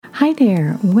Hi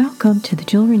there. Welcome to the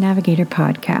Jewelry Navigator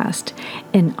podcast,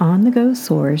 an on-the-go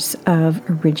source of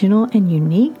original and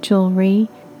unique jewelry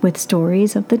with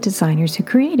stories of the designers who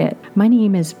create it. My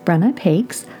name is Brenna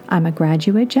Pakes. I'm a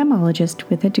graduate gemologist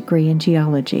with a degree in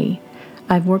geology.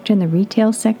 I've worked in the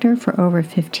retail sector for over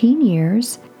 15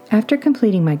 years. After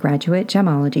completing my graduate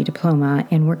gemology diploma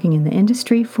and working in the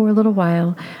industry for a little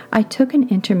while, I took an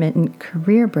intermittent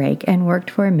career break and worked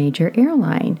for a major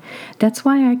airline. That's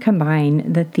why I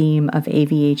combine the theme of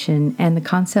aviation and the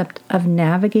concept of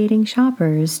navigating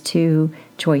shoppers to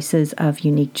choices of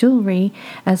unique jewelry,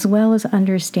 as well as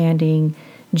understanding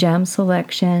gem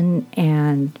selection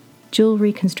and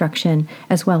jewelry construction,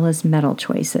 as well as metal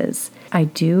choices. I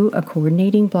do a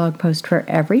coordinating blog post for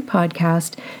every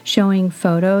podcast showing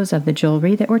photos of the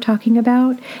jewelry that we're talking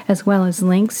about, as well as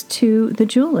links to the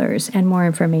jewelers and more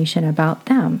information about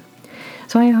them.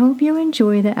 So I hope you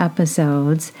enjoy the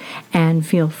episodes and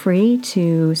feel free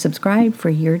to subscribe for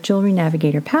your Jewelry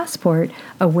Navigator Passport,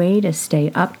 a way to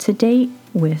stay up to date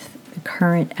with the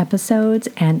current episodes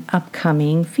and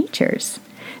upcoming features.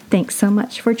 Thanks so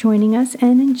much for joining us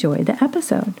and enjoy the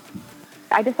episode.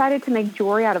 I decided to make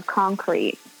jewelry out of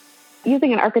concrete.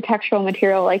 Using an architectural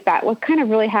material like that was kind of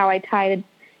really how I tied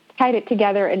it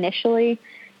together initially.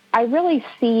 I really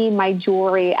see my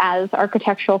jewelry as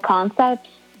architectural concepts.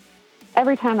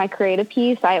 Every time I create a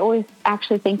piece, I always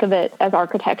actually think of it as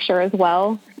architecture as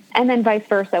well. And then vice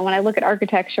versa. When I look at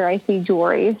architecture, I see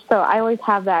jewelry. So I always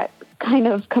have that kind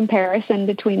of comparison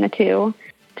between the two,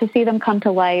 to see them come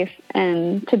to life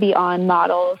and to be on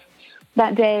models.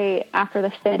 That day after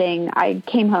the fitting, I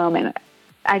came home and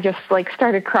I just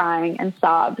started crying and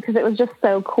sobbed because it was just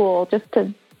so cool just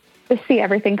to see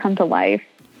everything come to life.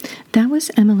 That was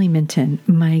Emily Minton,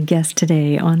 my guest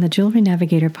today on the Jewelry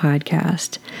Navigator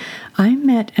podcast. I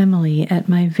met Emily at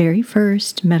my very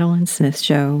first Metal and Smith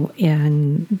show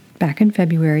back in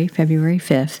February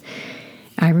 5th.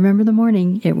 I remember the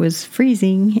morning. It was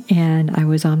freezing, and I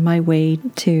was on my way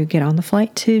to get on the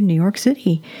flight to New York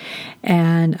City.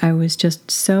 And I was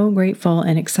just so grateful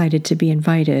and excited to be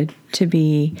invited to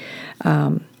be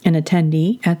an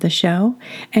attendee at the show.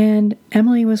 And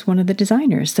Emily was one of the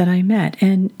designers that I met.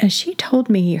 And as she told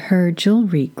me, her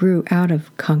jewelry grew out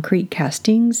of concrete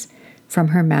castings from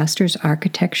her master's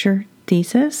architecture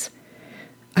thesis,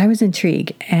 I was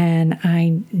intrigued, and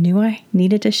I knew I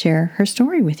needed to share her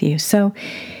story with you. So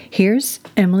here's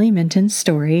Emily Minton's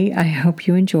story. I hope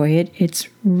you enjoy it. It's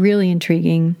really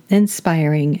intriguing,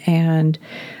 inspiring, and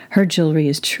her jewelry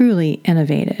is truly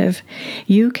innovative.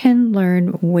 You can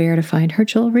learn where to find her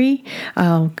jewelry.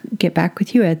 I'll get back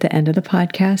with you at the end of the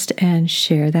podcast and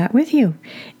share that with you.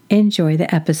 Enjoy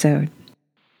the episode.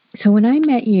 So when I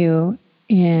met you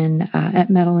at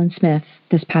Metal and Smith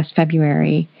this past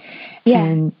February,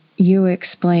 and you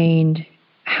explained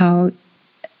how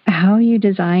you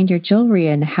designed your jewelry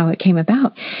and how it came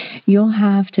about, you'll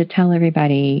have to tell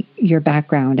everybody your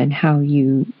background and how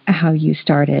you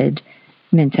started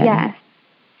Minton. Yes.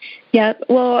 Yeah.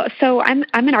 Well, so I'm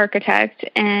an architect,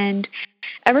 and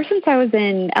ever since I was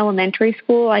in elementary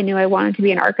school, I knew I wanted to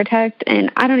be an architect, and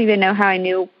I don't even know how I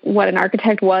knew what an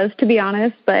architect was, to be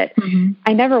honest, but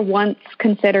I never once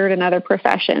considered another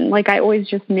profession. I always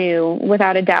just knew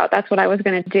without a doubt that's what I was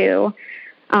going to do.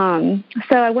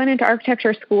 So I went into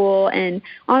architecture school, and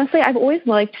honestly, I've always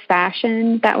liked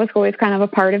fashion. That was always kind of a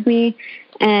part of me.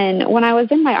 And when I was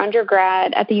in my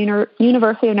undergrad at the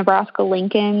University of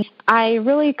Nebraska-Lincoln, I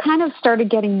really kind of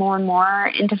started getting more and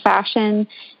more into fashion,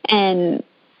 and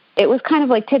it was kind of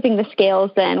like tipping the scales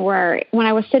then, where when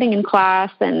I was sitting in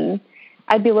class and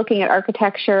I'd be looking at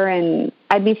architecture and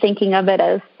I'd be thinking of it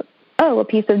as, a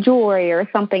piece of jewelry or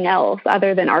something else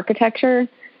other than architecture.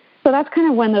 So that's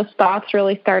kind of when those thoughts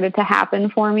really started to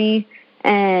happen for me,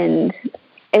 and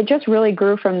it just really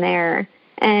grew from there.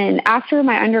 And after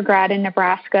my undergrad in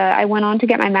Nebraska, I went on to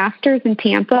get my master's in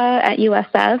Tampa at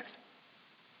USF.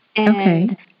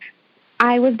 And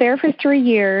I was there for 3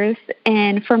 years.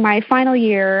 And for my final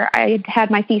year, I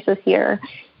had my thesis year.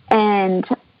 And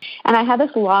I had this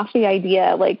lofty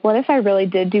idea, what if I really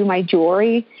did do my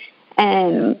jewelry?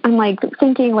 And I'm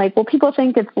thinking, will people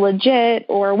think it's legit,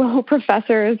 or will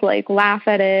professors laugh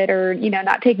at it or,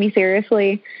 not take me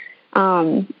seriously?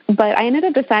 But I ended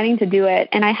up deciding to do it,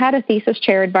 and I had a thesis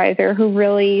chair advisor who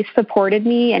really supported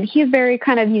me, and he's very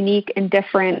kind of unique and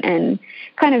different and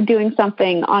kind of doing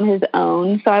something on his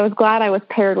own. So I was glad I was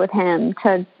paired with him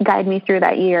to guide me through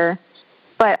that year.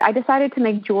 But I decided to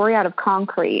make jewelry out of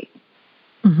concrete.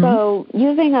 So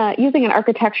using an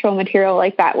architectural material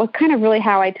like that was kind of really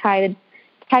how I tied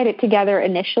it together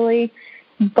initially.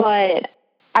 But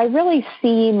I really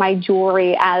see my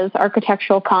jewelry as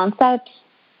architectural concepts.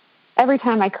 every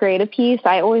time I create a piece,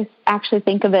 I always actually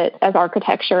think of it as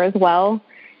architecture as well.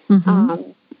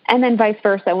 Mm-hmm. And then vice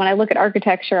versa. When I look at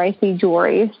architecture, I see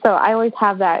jewelry. So I always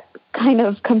have that kind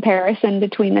of comparison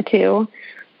between the two.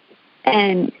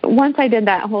 And once I did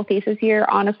that whole thesis year,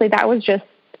 honestly, that was just,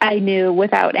 I knew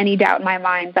without any doubt in my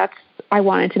mind, I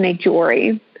wanted to make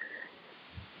jewelry.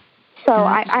 So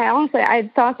I honestly,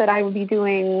 I thought that I would be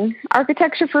doing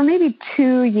architecture for maybe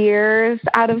 2 years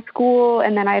out of school,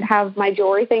 and then I'd have my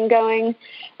jewelry thing going.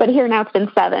 But here now it's been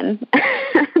 7,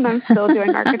 and I'm still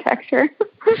doing architecture.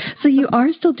 So you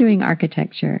are still doing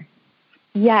architecture?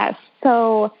 Yes.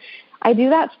 So I do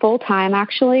that full time,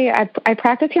 actually. I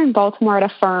practice here in Baltimore at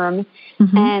a firm,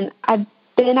 mm-hmm. and I've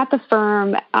been at the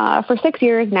firm for 6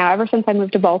 years now, ever since I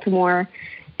moved to Baltimore.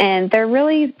 And they're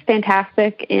really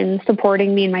fantastic in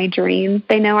supporting me in my dreams.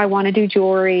 They know I want to do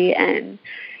jewelry, and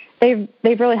they've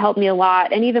really helped me a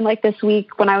lot. And even like this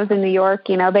week when I was in New York,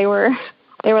 you know, they were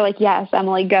like, yes,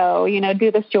 Emily, go, you know,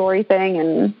 do this jewelry thing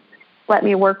and let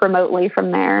me work remotely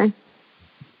from there.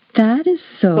 That is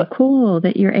so cool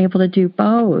that you're able to do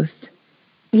both.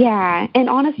 Yeah. And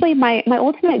honestly, my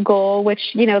ultimate goal, which,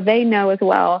 you know, they know as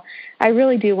well, I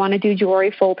really do want to do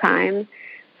jewelry full time.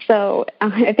 So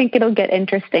I think it'll get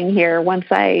interesting here once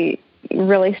I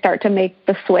really start to make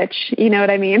the switch. You know what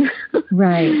I mean?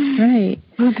 Right.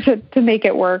 to make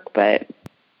it work. But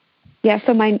yeah,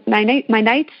 so my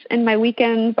nights and my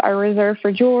weekends are reserved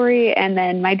for jewelry, and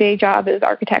then my day job is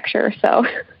architecture. So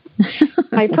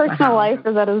my personal life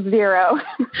is at a 0.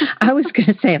 I was going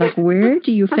to say, like, where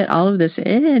do you fit all of this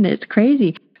in? It's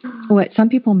crazy. What some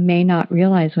people may not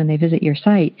realize when they visit your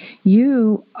site,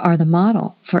 you are the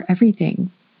model for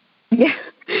everything. Yeah.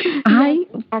 I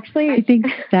think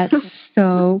that's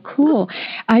so cool.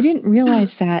 I didn't realize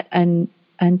that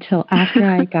until after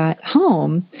I got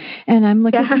home, and I'm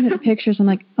looking at the pictures. I'm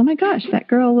like, oh my gosh, that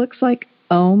girl looks like,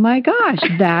 oh my gosh,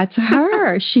 that's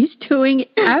her. She's doing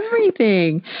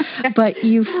everything. But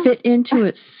you fit into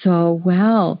it so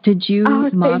well. Did you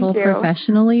model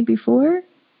professionally before?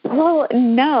 Well,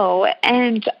 no.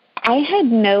 And I had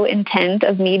no intent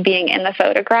of me being in the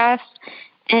photographs.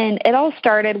 And it all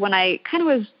started when I kind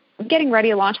of was getting ready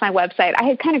to launch my website. I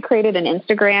had kind of created an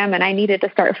Instagram, and I needed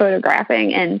to start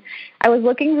photographing. And I was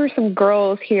looking for some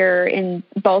girls here in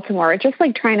Baltimore, just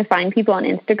like trying to find people on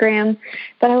Instagram.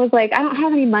 But I was like, I don't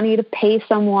have any money to pay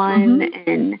someone. Mm-hmm.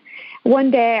 And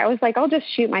one day I was like, I'll just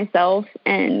shoot myself.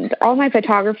 And all my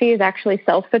photography is actually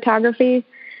self-photography.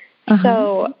 Uh-huh.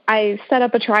 So I set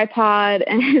up a tripod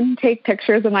and take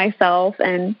pictures of myself,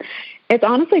 and it's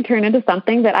honestly turned into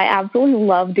something that I absolutely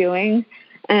love doing,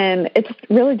 and it's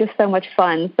really just so much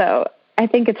fun. So I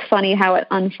think it's funny how it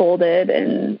unfolded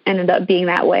and ended up being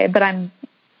that way, but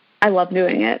I love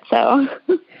doing it. So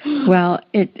well,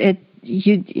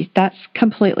 that's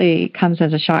completely comes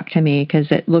as a shock to me, because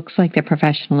it looks like they're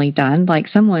professionally done. Like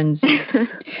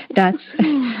that's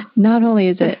not only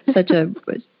is it such a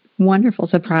wonderful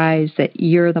surprise that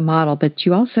you're the model, but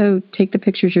you also take the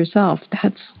pictures yourself.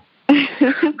 That's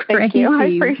Thank you. I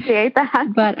appreciate that.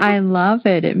 But I love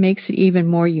it. It makes it even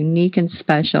more unique and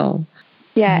special.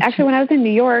 Yeah, actually, when I was in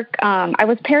New York, I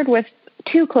was paired with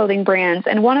 2 clothing brands,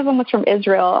 and one of them was from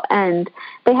Israel, and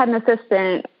they had an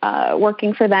assistant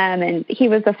working for them, and he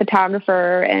was a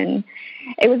photographer, and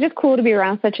it was just cool to be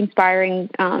around such inspiring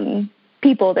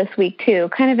people this week, too,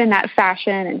 kind of in that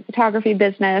fashion and photography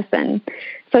business. And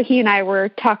so he and I were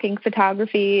talking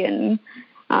photography and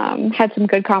had some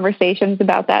good conversations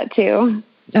about that too.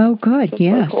 Oh, good.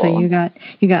 Yeah. Cool. So you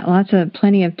got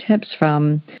plenty of tips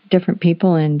from different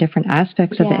people in different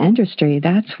aspects of the industry.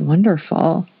 That's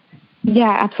wonderful.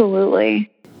 Yeah, absolutely.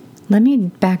 Let me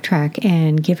backtrack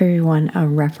and give everyone a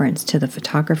reference to the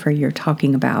photographer you're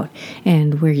talking about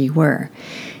and where you were.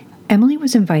 Emily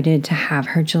was invited to have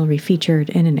her jewelry featured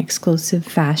in an exclusive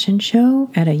fashion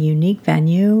show at a unique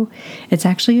venue. It's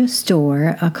actually a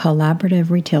store, a collaborative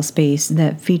retail space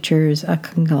that features a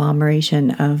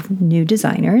conglomeration of new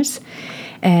designers.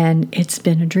 And it's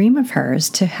been a dream of hers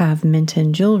to have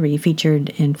Minton jewelry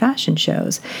featured in fashion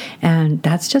shows. And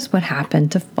that's just what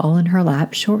happened to fall in her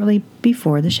lap shortly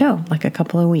before the show, like a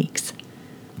couple of weeks.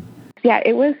 Yeah,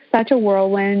 it was such a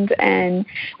whirlwind, and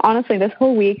honestly, this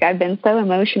whole week I've been so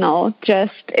emotional.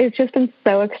 It's just been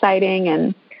so exciting,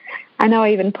 and I know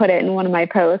I even put it in one of my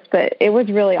posts, but it was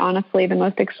really honestly the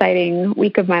most exciting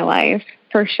week of my life,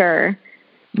 for sure.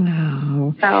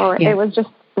 Oh, so It was just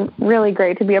really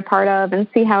great to be a part of and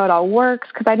see how it all works,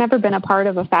 because I'd never been a part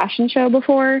of a fashion show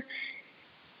before,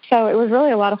 so it was really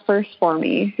a lot of firsts for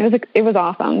me. It was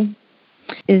awesome.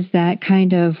 Is that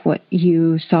kind of what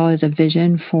you saw as a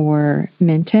vision for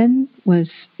Minton?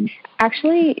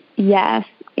 Actually, yes.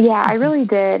 Yeah, I really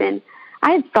did. And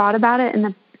I had thought about it in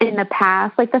the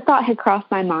past. Like, the thought had crossed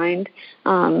my mind.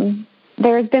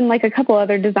 There's been like a couple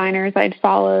other designers I'd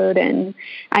followed, and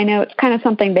I know it's kind of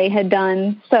something they had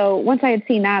done. So once I had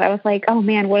seen that, I was like, oh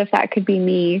man, what if that could be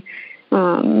me?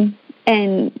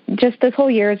 And just this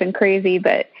whole year has been crazy,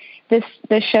 but this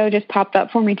show just popped up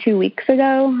for me 2 weeks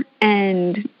ago,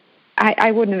 and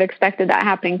I wouldn't have expected that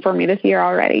happening for me this year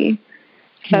already.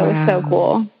 So It was so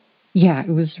cool. Yeah, it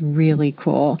was really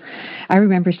cool. I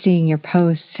remember seeing your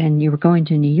posts and you were going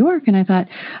to New York, and I thought,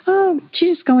 oh,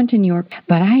 she's just going to New York.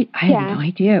 But I had no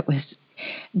idea it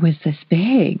was this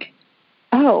big.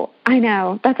 Oh, I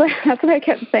know. That's what I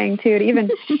kept saying too. To even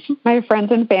my friends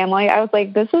and family, I was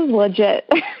like, this is legit.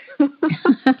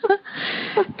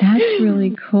 That's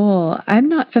really cool. I'm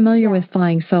not familiar with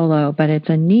flying solo, but it's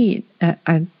a neat,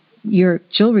 your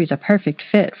jewelry's a perfect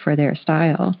fit for their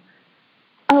style.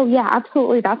 Oh, yeah,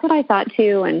 absolutely. That's what I thought,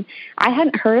 too. And I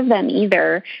hadn't heard of them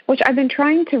either, which I've been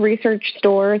trying to research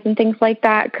stores and things like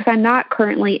that because I'm not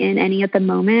currently in any at the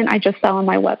moment. I just sell on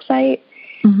my website.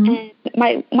 And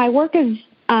my work is,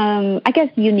 I guess,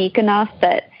 unique enough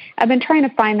that I've been trying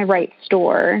to find the right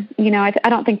store. I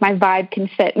don't think my vibe can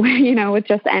fit, with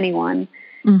just anyone.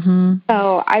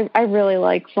 So I really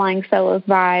like Flying Solo's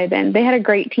vibe, and they had a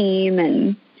great team,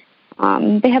 and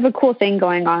they have a cool thing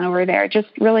going on over there, just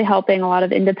really helping a lot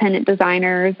of independent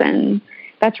designers, and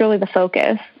that's really the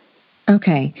focus.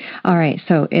 Okay. All right.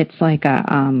 So it's like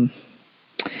a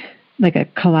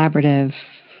collaborative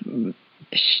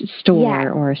store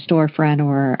or a storefront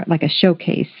or like a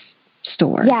showcase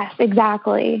store. Yes,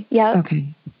 exactly. Yep.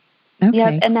 Okay.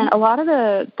 Yep. And then a lot of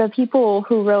the people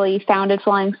who really founded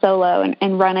Flying Solo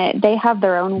and run it, they have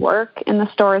their own work in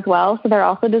the store as well. So they're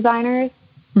also designers.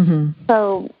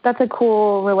 So that's a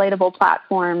cool, relatable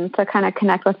platform to kind of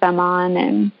connect with them on,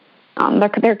 and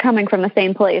they're coming from the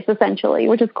same place essentially,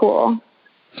 which is cool.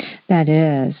 That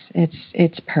is.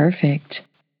 It's perfect.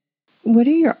 What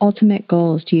are your ultimate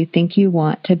goals? Do you think you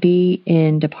want to be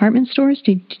in department stores?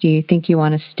 Do you think you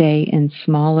want to stay in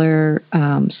smaller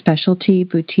specialty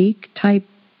boutique type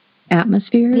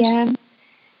atmospheres? Yeah.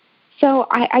 So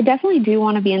I definitely do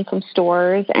want to be in some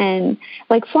stores, and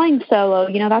like Flying Solo,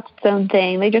 that's its own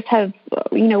thing. They just have,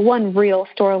 one real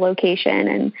store location,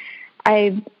 and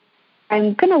I'm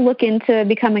going to look into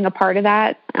becoming a part of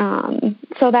that.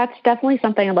 So that's definitely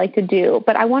something I'd like to do,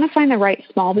 but I want to find the right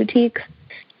small boutiques.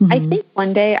 I think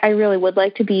one day I really would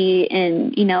like to be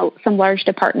in, some large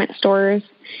department stores.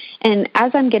 And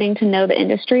as I'm getting to know the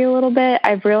industry a little bit,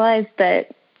 I've realized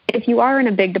that if you are in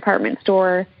a big department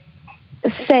store,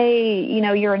 say,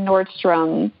 you're a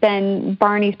Nordstrom, then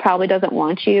Barney's probably doesn't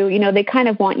want you. They kind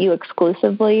of want you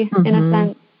exclusively in a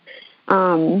sense.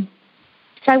 So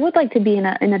I would like to be in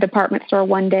a department store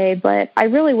one day, but I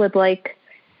really would like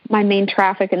my main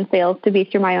traffic and sales to be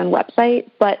through my own website.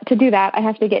 But to do that, I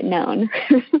have to get known.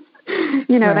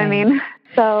 What I mean?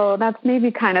 So that's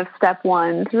maybe kind of step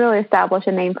one, to really establish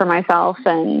a name for myself,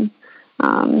 and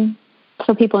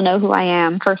so people know who I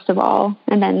am, first of all,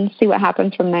 and then see what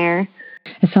happens from there.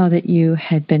 I saw that you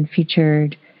had been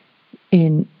featured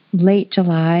in late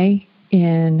July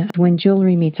in When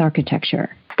Jewelry Meets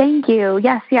Architecture. Thank you.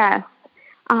 Yes.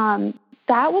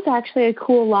 That was actually a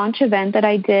cool launch event that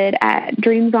I did at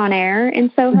Dreams on Air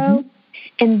in Soho.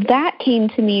 And that came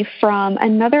to me from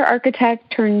another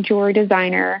architect turned jewelry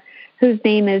designer whose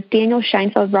name is Daniel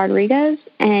Scheinfeld Rodriguez,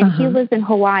 and he lives in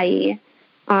Hawaii.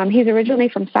 He's originally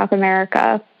from South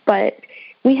America, but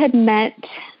we had met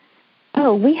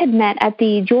at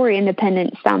the Jewelry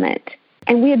Independent Summit,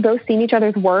 and we had both seen each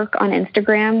other's work on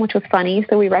Instagram, which was funny,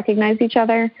 so we recognized each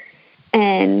other.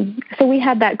 And so we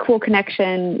had that cool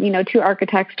connection, two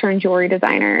architects turned jewelry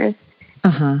designers.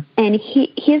 And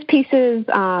his pieces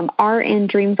are in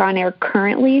Dreams on Air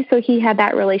currently, so he had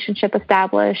that relationship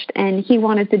established, and he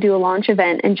wanted to do a launch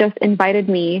event and just invited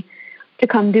me to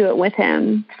come do it with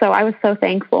him. So I was so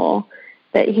thankful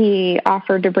that he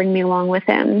offered to bring me along with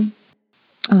him.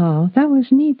 Oh, that was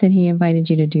neat that he invited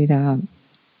you to do that.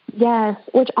 Yes,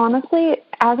 which honestly,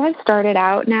 as I've started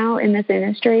out now in this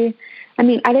industry, I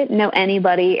mean, I didn't know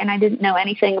anybody and I didn't know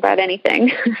anything about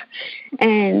anything.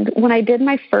 And when I did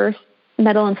my first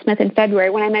Metal & Smith in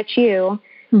February, when I met you,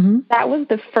 that was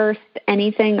the first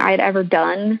anything I'd ever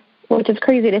done, which is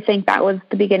crazy to think that was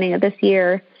the beginning of this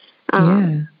year.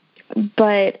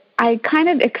 But I kind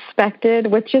of expected,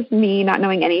 with just me not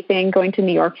knowing anything, going to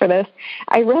New York for this,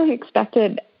 I really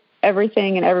expected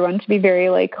everything and everyone to be very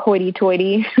like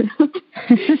hoity-toity.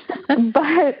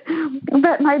 But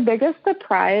my biggest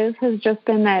surprise has just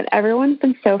been that everyone's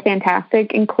been so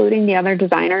fantastic, including the other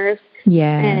designers.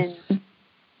 Yes.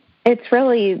 it's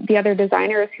really the other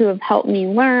designers who have helped me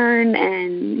learn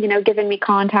and, given me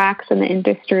contacts in the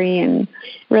industry and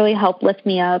really helped lift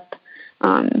me up.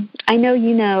 I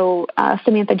know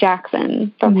Samantha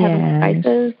Jackson from Heavenly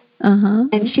Vices,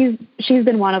 and she's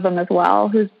been one of them as well,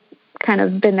 who's kind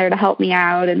of been there to help me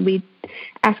out, and we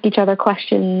ask each other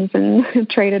questions and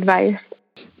trade advice.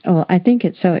 Well, I think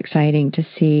it's so exciting to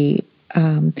see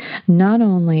not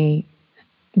only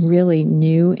really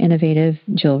new, innovative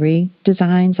jewelry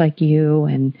designs like you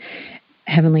and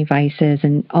Heavenly Vices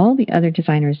and all the other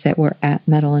designers that were at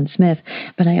Metal and Smith,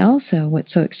 but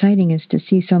what's so exciting is to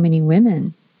see so many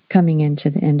women coming into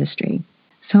the industry.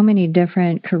 So many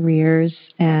different careers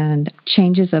and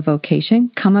changes of vocation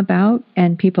come about,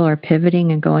 and people are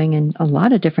pivoting and going in a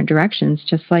lot of different directions,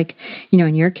 just like,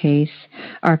 in your case,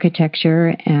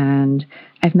 architecture. And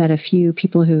I've met a few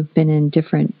people who've been in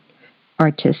different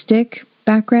artistic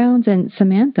backgrounds, and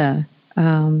Samantha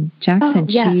Jackson,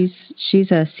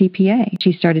 she's a CPA.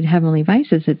 She started Heavenly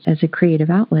Vices as a creative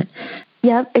outlet.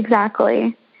 Yep,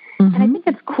 exactly. And I think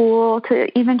it's cool to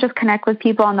even just connect with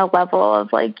people on the level of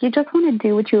you just want to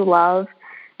do what you love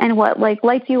and what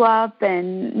lights you up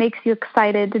and makes you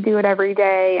excited to do it every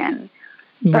day. And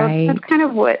so that's kind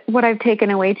of what I've taken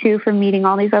away too from meeting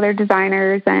all these other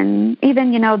designers, and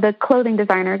even, the clothing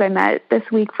designers I met this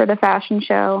week for the fashion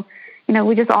show.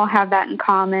 We just all have that in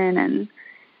common, and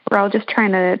we're all just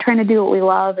trying to do what we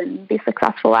love and be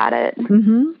successful at it.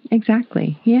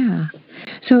 Exactly. Yeah.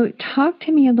 So talk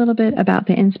to me a little bit about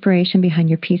the inspiration behind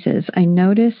your pieces. I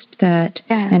noticed that,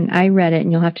 and I read it,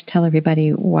 and you'll have to tell everybody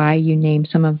why you named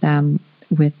some of them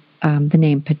with the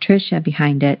name Patricia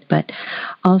behind it, but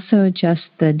also just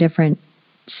the different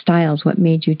styles. What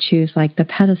made you choose the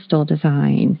pedestal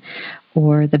design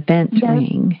or the bent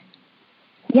ring?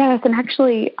 Yes, and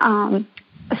actually,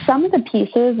 some of the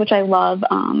pieces, which I love,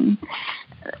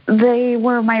 they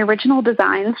were my original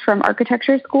designs from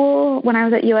architecture school when I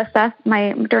was at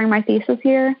USF during my thesis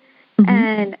year.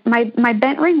 And my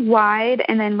bent ring wide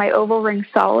and then my oval ring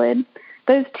solid,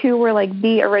 those two were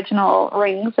the original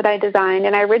rings that I designed,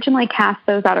 and I originally cast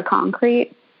those out of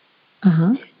concrete.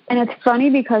 And it's funny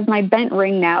because my bent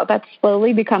ring now, that's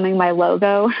slowly becoming my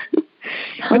logo,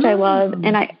 which I love.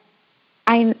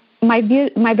 And my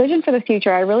vision for the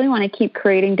future, I really want to keep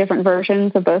creating different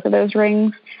versions of both of those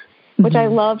rings, which I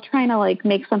love trying to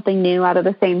make something new out of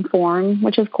the same form,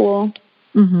 which is cool.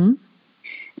 So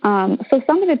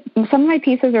some of my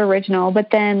pieces are original, but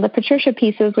then the Patricia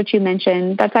pieces, which you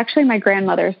mentioned, that's actually my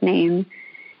grandmother's name.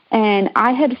 And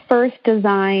I had first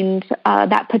designed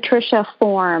that Patricia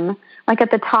form, at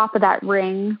the top of that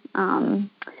ring.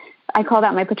 I call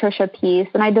that my Patricia piece.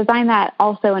 And I designed that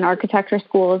also in architecture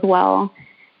school as well.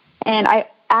 And I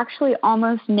actually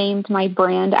almost named my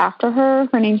brand after her.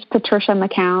 Her name's Patricia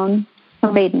McCown,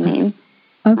 her maiden name.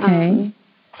 Okay.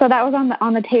 So that was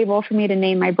on the table for me to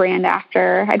name my brand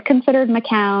after. I'd considered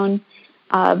McCown,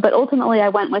 but ultimately I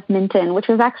went with Minton, which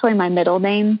was actually my middle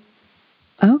name.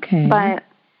 Okay. But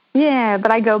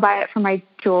I go by it for my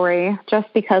jewelry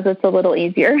just because it's a little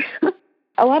easier.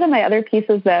 A lot of my other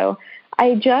pieces, though,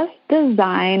 I just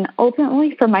design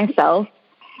ultimately for myself,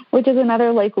 which is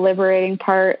another liberating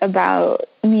part about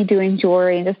me doing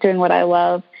jewelry and just doing what I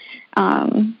love.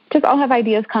 Just I'll have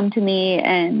ideas come to me,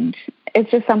 and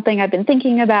it's just something I've been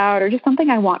thinking about or just something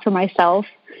I want for myself.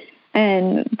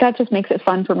 And that just makes it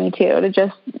fun for me too, to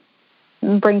just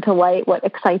bring to light what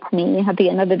excites me at the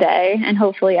end of the day, and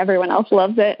hopefully everyone else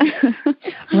loves it.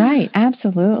 Right,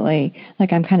 absolutely.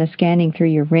 I'm kind of scanning through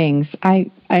your rings.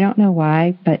 I don't know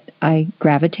why, but I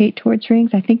gravitate towards rings.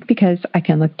 I think because I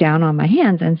can look down on my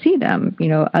hands and see them,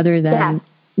 other than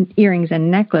earrings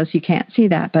and necklace, you can't see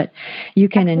that, but you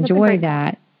can enjoy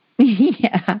that.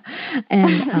 Yeah.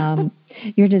 And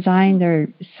your designs are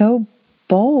so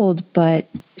bold, but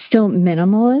still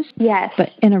minimalist. Yes.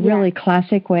 But in a really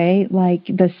classic way, like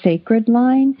the sacred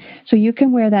line. So you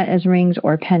can wear that as rings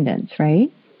or pendants, right?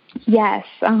 Yes.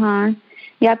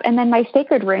 Yep. And then my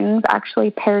sacred rings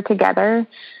actually pair together.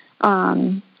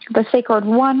 The sacred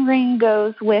 1 ring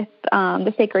goes with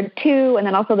the sacred 2, and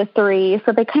then also the 3.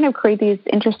 So they kind of create these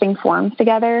interesting forms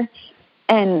together.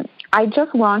 And I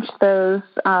just launched those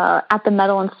at the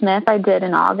Metal and Smith I did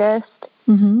in August.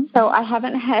 So I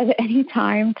haven't had any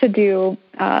time to do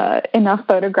enough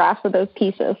photographs of those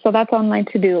pieces. So that's on my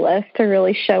to-do list to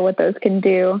really show what those can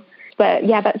do. But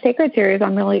yeah, that sacred series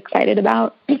I'm really excited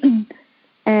about.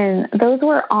 And those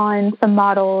were on some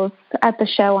models at the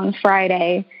show on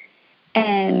Friday.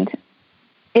 And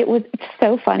it's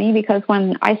so funny because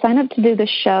when I signed up to do the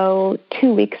show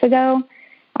 2 weeks ago,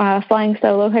 Flying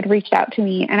Solo had reached out to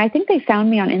me, and I think they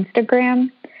found me on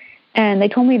Instagram. and they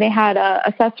told me they had a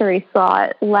accessory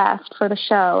slot left for the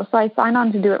show. So I signed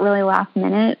on to do it really last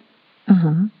minute.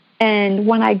 Uh-huh. And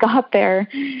when I got there,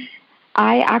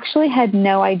 I actually had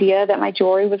no idea that my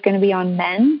jewelry was going to be on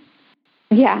men.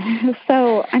 Yeah.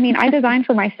 So, I mean, I designed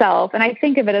for myself, and I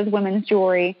think of it as women's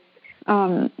jewelry.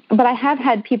 But I have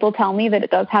had people tell me that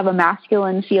it does have a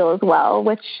masculine feel as well,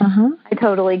 which I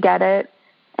totally get it.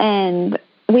 And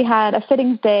we had a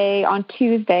fittings day on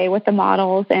Tuesday with the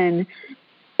models, and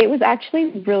it was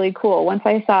actually really cool once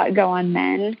I saw it go on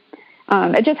men.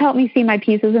 It just helped me see my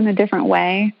pieces in a different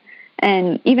way.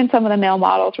 And even some of the male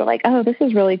models were like, oh, this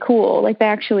is really cool. Like, they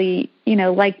actually,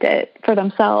 liked it for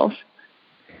themselves.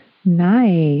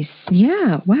 Nice.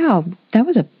 Yeah. Wow. That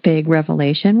was a big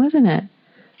revelation, wasn't it?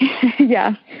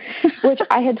 Yeah. Which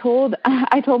I told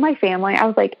my family, I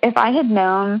was like, if I had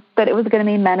known that it was going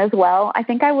to be men as well, I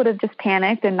think I would have just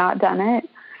panicked and not done it.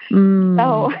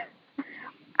 So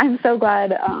I'm so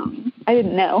glad I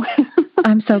didn't know.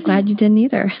 I'm so glad you didn't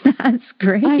either. That's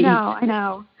great. I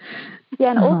know.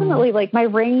 Yeah, and ultimately, like, my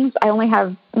rings, I only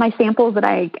have my samples that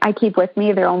I keep with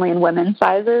me. They're only in women's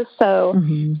sizes. So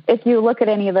if you look at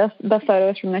any of the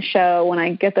photos from the show, when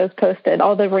I get those posted,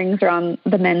 all the rings are on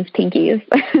the men's pinkies.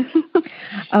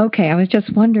 Okay, I was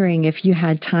just wondering if you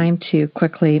had time to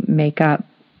quickly make up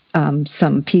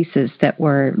some pieces that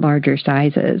were larger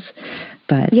sizes.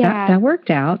 But that worked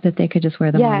out, that they could just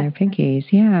wear them on their pinkies.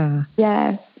 Yeah.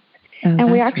 Yes. Oh,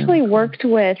 and we actually worked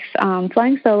with,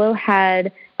 Flying Solo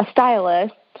had a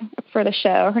stylist for the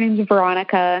show. Her name's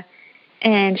Veronica,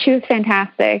 and she was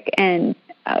fantastic. And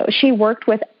she worked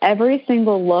with every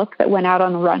single look that went out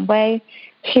on the runway.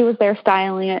 She was there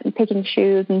styling it and picking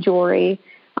shoes and jewelry.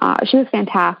 She was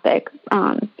fantastic.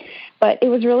 But it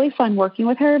was really fun working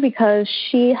with her because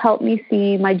she helped me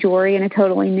see my jewelry in a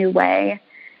totally new way.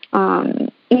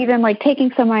 Even like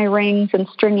taking some of my rings and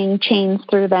stringing chains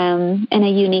through them in a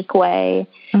unique way,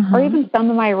 or even some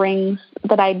of my rings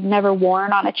that I'd never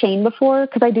worn on a chain before,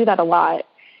 because I do that a lot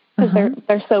because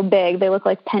they're so big, they look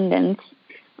like pendants.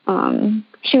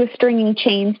 She was stringing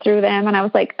chains through them, and I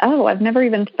was like, oh, I've never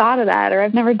even thought of that, or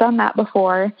I've never done that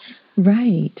before.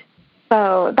 Right.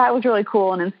 So that was really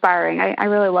cool and inspiring. I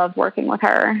really loved working with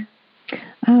her.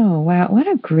 Oh, wow. What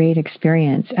a great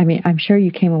experience. I mean, I'm sure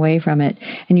you came away from it,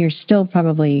 and you're still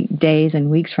probably days and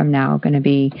weeks from now going to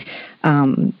be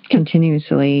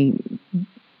continuously,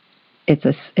 it's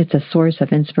a source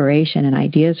of inspiration and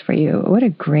ideas for you. What a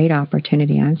great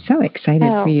opportunity. I'm so excited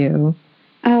for you.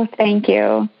 Oh, thank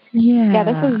you. Yeah. Yeah,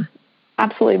 this is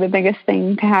absolutely the biggest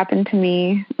thing to happen to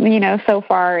me, so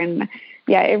far. And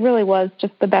yeah, it really was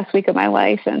just the best week of my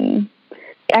life. And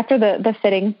after the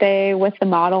fittings day with the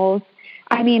models,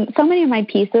 I mean, so many of my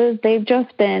pieces, they've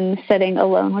just been sitting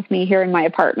alone with me here in my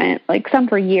apartment, like some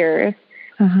for years.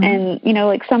 And,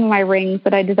 like some of my rings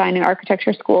that I designed in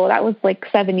architecture school, that was like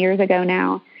 7 years ago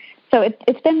now. So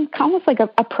it's been almost like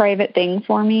a private thing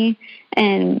for me.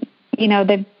 And,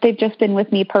 they've just been with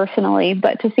me personally.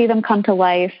 But to see them come to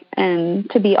life and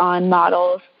to be on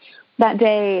models, that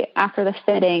day after the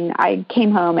fitting, I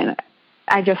came home and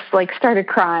I just like started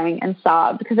crying and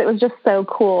sobbed because it was just so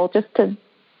cool just to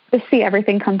see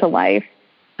everything come to life.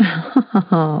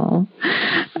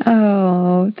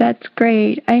 Oh, that's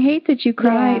great. I hate that you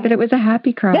cried, but it was a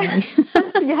happy cry.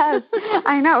 Yes,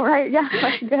 I know, right? Yeah,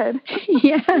 that's good.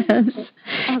 Yes. Absolutely.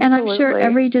 And I'm sure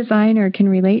every designer can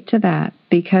relate to that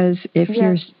because if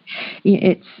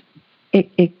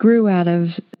it grew out of,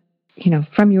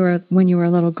 from when you were a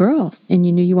little girl and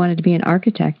you knew you wanted to be an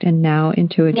architect and now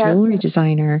into a jewelry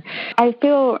designer. I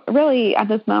feel really at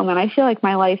this moment, I feel like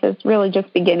my life is really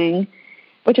just beginning,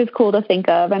 which is cool to think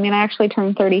of. I mean, I actually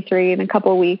turned 33 in a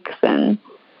couple of weeks, and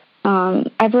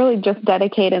I've really just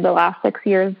dedicated the last 6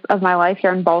 years of my life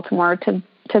here in Baltimore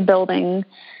to building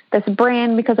this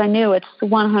brand because I knew it's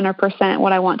 100%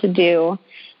 what I want to do.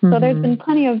 So there's been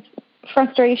plenty of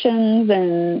frustrations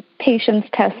and patience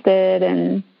tested,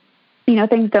 and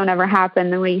things don't ever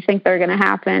happen the way you think they're going to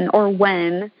happen or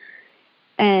when.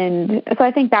 And so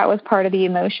I think that was part of the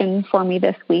emotion for me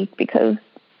this week because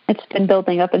it's been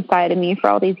building up inside of me for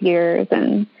all these years.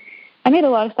 And I made a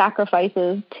lot of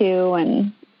sacrifices too,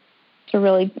 and to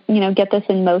really, get this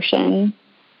in motion.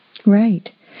 Right.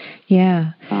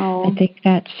 Yeah. I think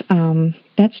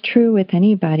that's true with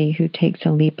anybody who takes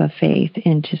a leap of faith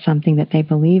into something that they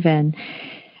believe in.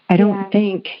 I don't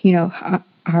think,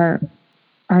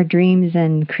 our dreams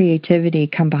and creativity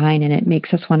combine and it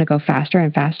makes us want to go faster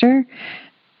and faster.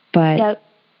 But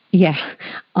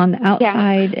on the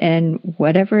outside and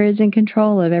whatever is in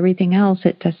control of everything else,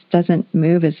 it just doesn't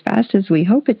move as fast as we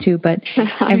hope it to, but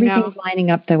everything's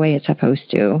lining up the way it's supposed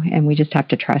to. And we just have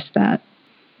to trust that.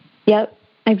 Yep.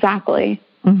 Exactly.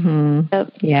 Mm-hmm.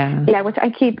 So, yeah. Yeah, which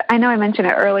I know I mentioned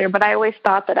it earlier, but I always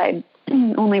thought that I'd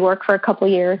only work for a couple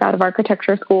years out of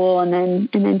architecture school and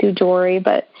then do jewelry.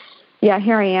 But yeah,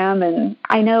 here I am. And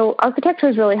I know architecture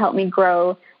has really helped me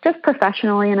grow just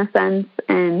professionally in a sense.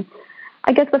 And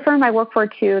I guess the firm I work for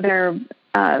too, they're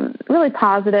really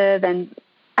positive, and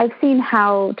I've seen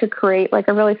how to create like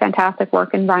a really fantastic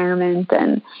work environment,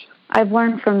 and I've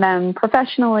learned from them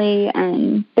professionally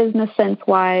and business sense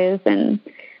wise, and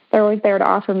they're always there to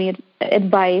offer me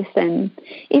advice, and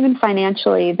even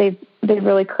financially, they've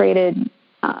really created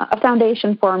a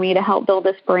foundation for me to help build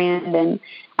this brand, and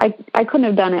I couldn't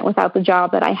have done it without the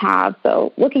job that I have.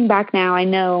 So looking back now, I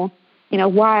know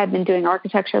why I've been doing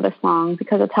architecture this long,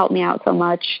 because it's helped me out so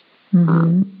much,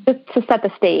 just to set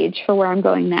the stage for where I'm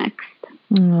going next.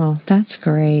 Oh, that's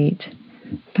great.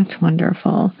 That's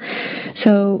wonderful.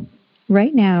 So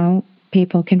right now,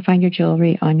 people can find your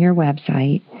jewelry on your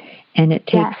website, and it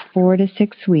takes 4 to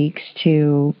 6 weeks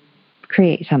to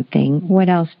create something. What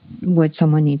else would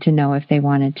someone need to know if they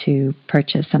wanted to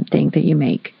purchase something that you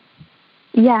make?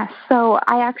 Yes. So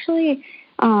I actually,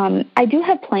 I do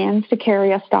have plans to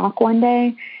carry a stock one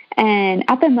day. And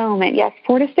at the moment, yes,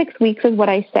 4 to 6 weeks is what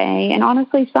I say. And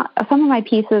honestly, some of my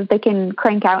pieces, they can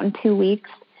crank out in 2 weeks.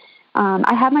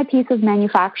 I have my pieces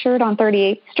manufactured on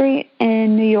 38th Street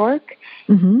in New York.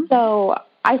 Mm-hmm. So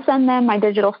I send them my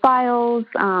digital files.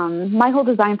 My whole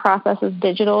design process is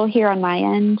digital here on my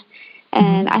end.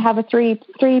 And I have a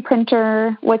 3D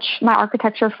printer, which my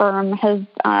architecture firm has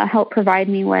helped provide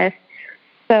me with.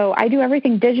 So I do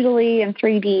everything digitally in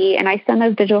 3D, and I send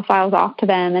those digital files off to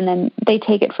them, and then they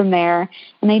take it from there,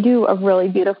 and they do a really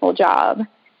beautiful job.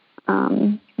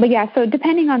 But yeah, so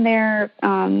depending on their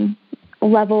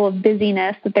level of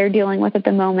busyness that they're dealing with at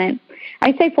the moment,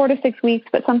 I say 4 to 6 weeks,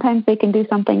 but sometimes they can do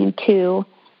something in 2.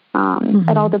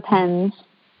 It all depends.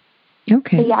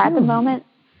 Okay. But yeah, at the moment,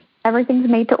 everything's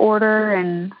made to order,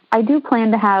 and I do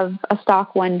plan to have a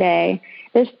stock one day.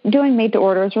 Doing made to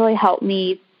order has really helped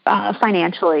me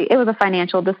financially. It was a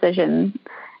financial decision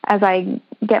as I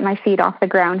get my feet off the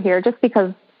ground here, just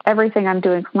because everything I'm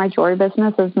doing for my jewelry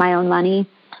business is my own money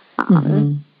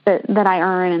that I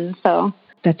earn. And so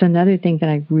that's another thing that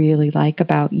I really like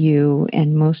about you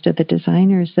and most of the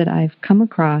designers that I've come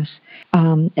across.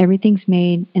 Everything's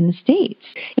made in the States.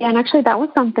 Yeah, and actually that was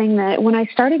something that when I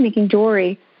started making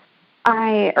jewelry,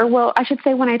 I should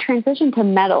say when I transitioned to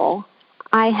metal,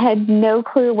 I had no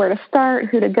clue where to start,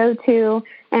 who to go to,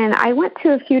 and I went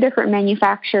to a few different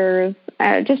manufacturers,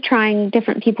 just trying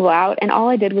different people out, and all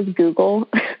I did was Google.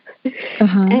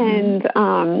 And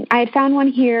I had found one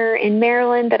here in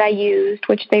Maryland that I used,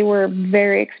 which they were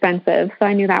very expensive, so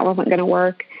I knew that wasn't going to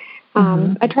work.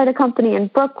 I tried a company in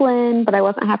Brooklyn, but I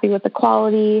wasn't happy with the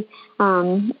quality.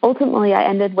 Ultimately, I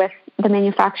ended with the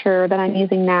manufacturer that I'm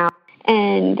using now.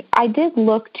 And I did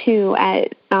look, too,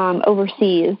 at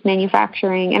overseas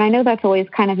manufacturing, and I know that's always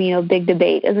kind of, big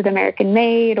debate. Is it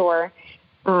American-made or,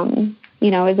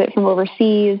 is it from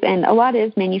overseas? And a lot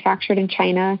is manufactured in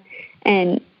China.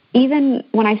 And even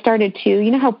when I started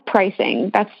to, how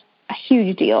pricing, that's a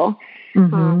huge deal.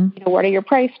 What are your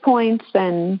price points?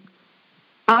 And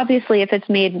obviously, if it's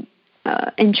made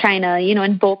in China,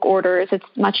 in bulk orders, it's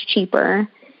much cheaper.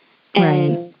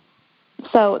 And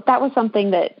so that was something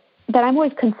that I'm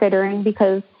always considering,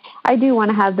 because I do want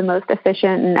to have the most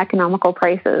efficient and economical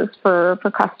prices for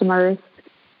customers.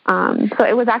 So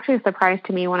it was actually a surprise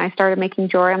to me when I started making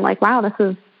jewelry. I'm like, wow, this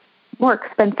is more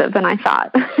expensive than I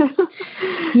thought.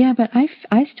 Yeah, but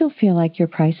I still feel like your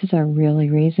prices are really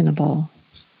reasonable.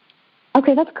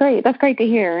 Okay, that's great. That's great to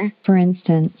hear. For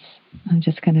instance, I'm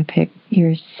just going to pick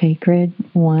your Sacred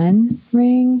One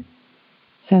ring.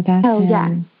 So that's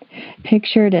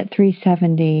pictured at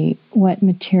 $370. What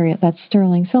material? That's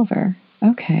sterling silver.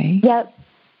 Okay. Yep.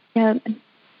 And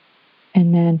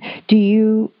then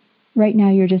right now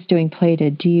you're just doing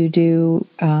plated. Do you do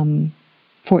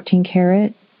 14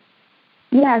 karat?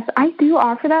 Yes, I do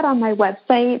offer that on my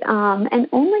website, and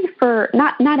only for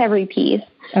not every piece.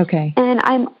 Okay. And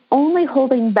I'm only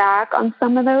holding back on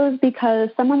some of those because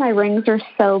some of my rings are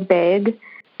so big.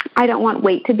 I don't want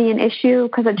weight to be an issue,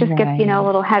 because it just gets, a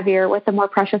little heavier with the more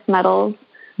precious metals.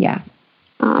 Yeah,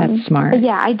 that's smart. But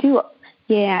I do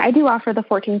offer the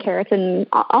 14 carats in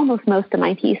almost most of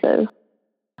my pieces.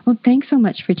 Well, thanks so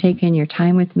much for taking your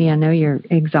time with me. I know you're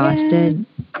exhausted.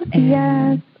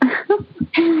 Yes.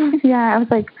 Yeah, I was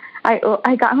like,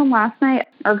 I got home last night,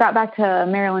 or got back to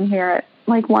Maryland here at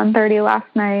like 1:30 last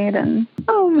night, and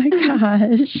oh my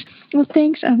gosh. Well,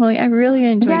 thanks, Emily. I really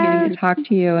enjoy getting to talk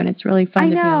to you, and it's really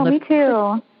fun to be able to me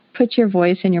too. Put your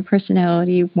voice and your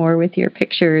personality more with your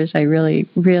pictures. I really,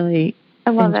 really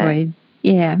enjoyed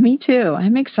Yeah, me too.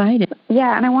 I'm excited.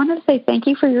 Yeah, and I wanted to say thank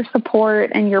you for your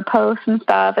support and your posts and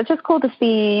stuff. It's just cool to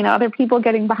see, other people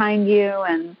getting behind you,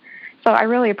 and so I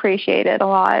really appreciate it a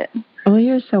lot. Well,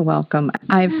 you're so welcome.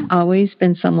 I've always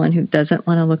been someone who doesn't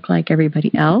want to look like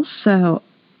everybody else, so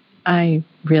I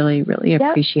really, really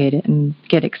appreciate it and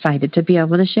get excited to be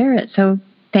able to share it. So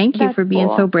thank you for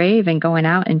being so brave and going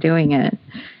out and doing it.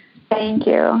 Thank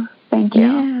you. Thank you.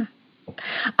 Yeah.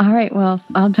 All right. Well,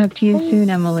 I'll talk to you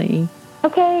soon, Emily.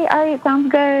 Okay. All right.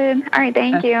 Sounds good. All right.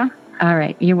 Thank you. All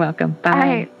right. You're welcome. Bye. All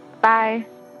right. Bye.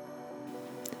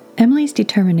 Emily's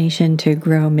determination to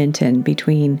grow Minton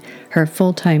between her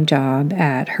full-time job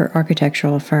at her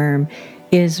architectural firm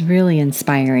is really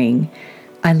inspiring.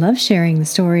 I love sharing the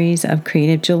stories of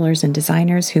creative jewelers and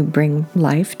designers who bring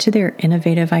life to their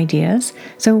innovative ideas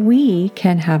so we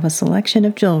can have a selection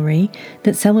of jewelry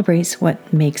that celebrates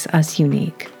what makes us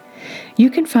unique. You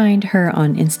can find her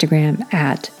on Instagram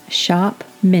at Shop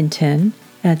Minton,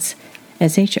 that's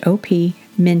SHOP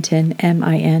Minton,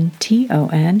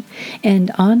 MINTON,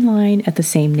 and online at the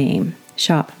same name,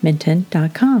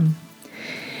 shopminton.com.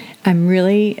 I'm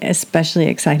really especially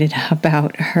excited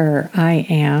about her I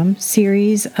Am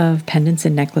series of pendants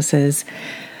and necklaces.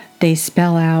 They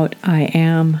spell out I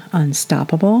am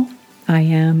unstoppable, I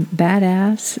am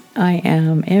badass, I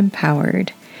am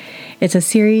empowered. It's a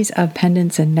series of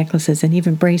pendants and necklaces and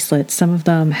even bracelets. Some of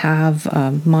them have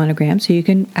monograms, so you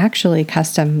can actually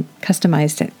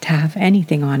customize it to have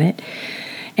anything on it.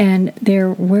 And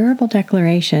they're wearable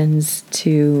declarations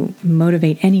to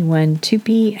motivate anyone to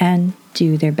be and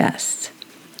do their best.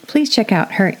 Please check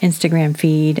out her Instagram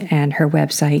feed and her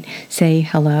website. Say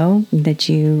hello, that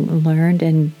you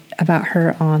learned about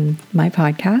her on my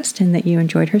podcast and that you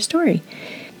enjoyed her story.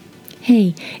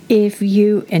 Hey, if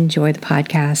you enjoy the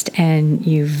podcast and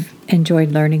you've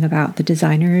enjoyed learning about the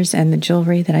designers and the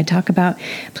jewelry that I talk about,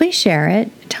 please share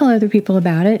it. Tell other people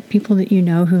about it, people that you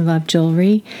know who love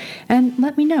jewelry, and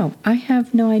let me know. I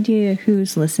have no idea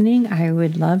who's listening. I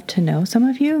would love to know some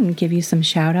of you and give you some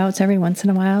shout outs every once in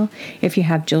a while. If you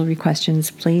have jewelry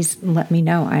questions, please let me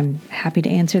know. I'm happy to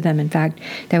answer them. In fact,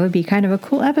 that would be kind of a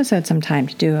cool episode sometime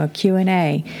to do a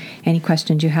Q&A. Any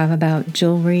questions you have about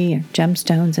jewelry or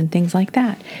gemstones and things like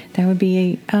that. That would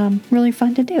be really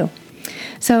fun to do.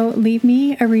 So leave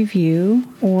me a review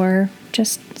or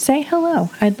just say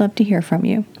hello. I'd love to hear from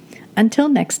you. Until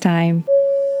next time,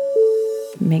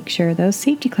 make sure those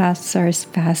safety clasps are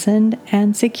fastened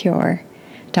and secure.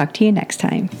 Talk to you next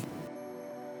time.